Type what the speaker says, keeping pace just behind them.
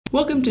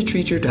Welcome to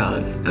Treat Your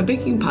Dog, a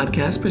baking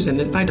podcast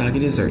presented by Doggy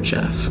Dessert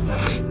Chef.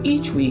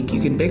 Each week,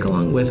 you can bake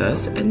along with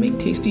us and make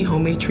tasty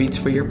homemade treats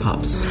for your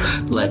pups.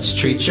 Let's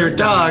treat your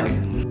dog!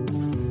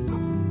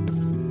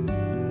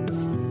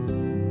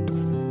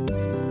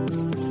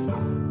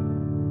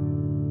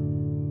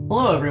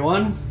 Hello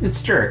everyone,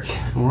 it's Dirk,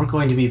 and we're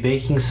going to be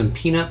baking some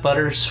peanut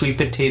butter sweet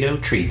potato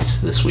treats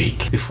this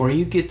week. Before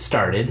you get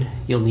started,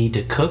 you'll need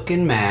to cook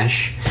and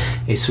mash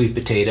a sweet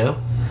potato.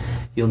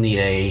 You'll need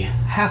a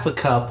half a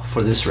cup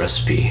for this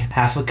recipe,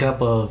 half a cup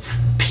of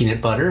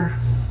peanut butter,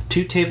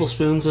 2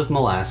 tablespoons of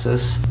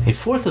molasses, a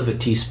fourth of a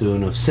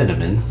teaspoon of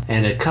cinnamon,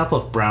 and a cup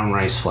of brown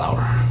rice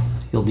flour.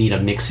 You'll need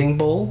a mixing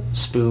bowl,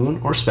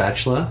 spoon or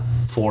spatula,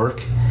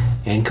 fork,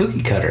 and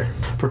cookie cutter.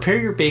 Prepare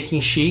your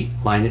baking sheet,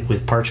 line it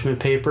with parchment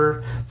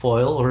paper,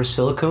 foil, or a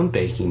silicone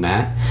baking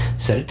mat,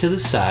 set it to the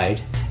side,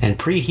 and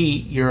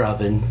preheat your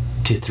oven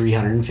to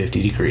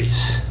 350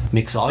 degrees.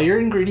 Mix all your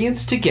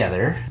ingredients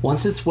together.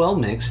 Once it's well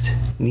mixed,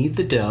 knead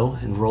the dough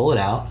and roll it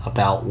out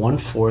about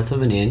 1/4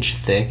 of an inch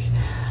thick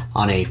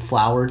on a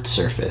floured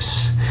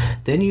surface.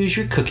 Then use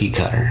your cookie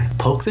cutter.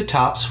 Poke the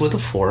tops with a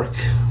fork.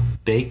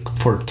 Bake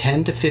for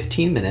 10 to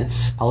 15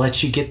 minutes. I'll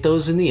let you get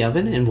those in the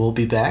oven and we'll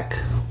be back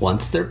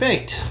once they're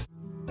baked.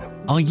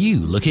 Are you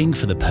looking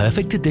for the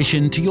perfect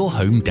addition to your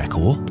home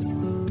decor?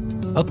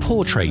 A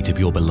portrait of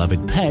your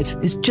beloved pet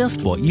is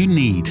just what you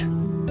need.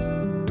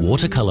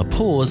 Watercolor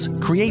Paws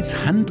creates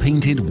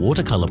hand-painted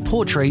watercolor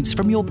portraits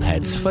from your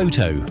pet's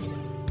photo.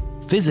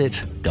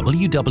 Visit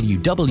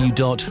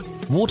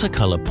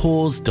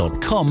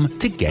www.watercolorpaws.com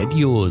to get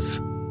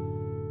yours.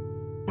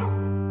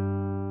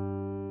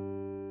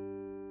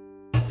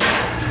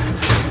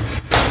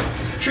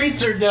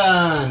 Treats are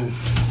done!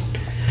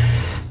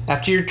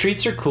 After your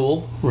treats are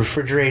cool,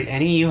 refrigerate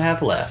any you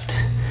have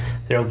left.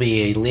 There will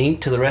be a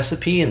link to the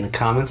recipe in the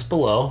comments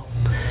below.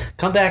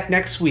 Come back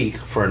next week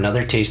for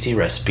another tasty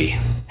recipe.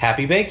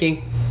 Happy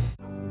baking!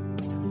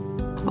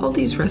 All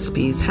these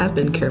recipes have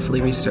been carefully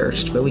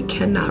researched, but we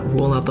cannot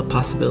rule out the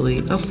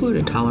possibility of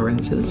food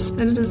intolerances,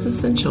 and it is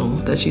essential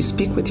that you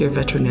speak with your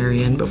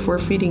veterinarian before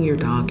feeding your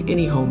dog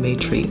any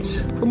homemade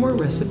treats. For more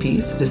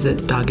recipes, visit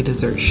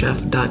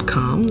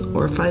doggydessertchef.com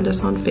or find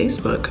us on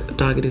Facebook,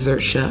 Doggy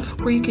Dessert Chef,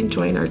 where you can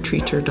join our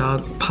Treat Your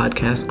Dog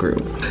podcast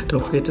group.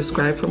 Don't forget to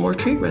subscribe for more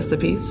treat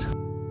recipes.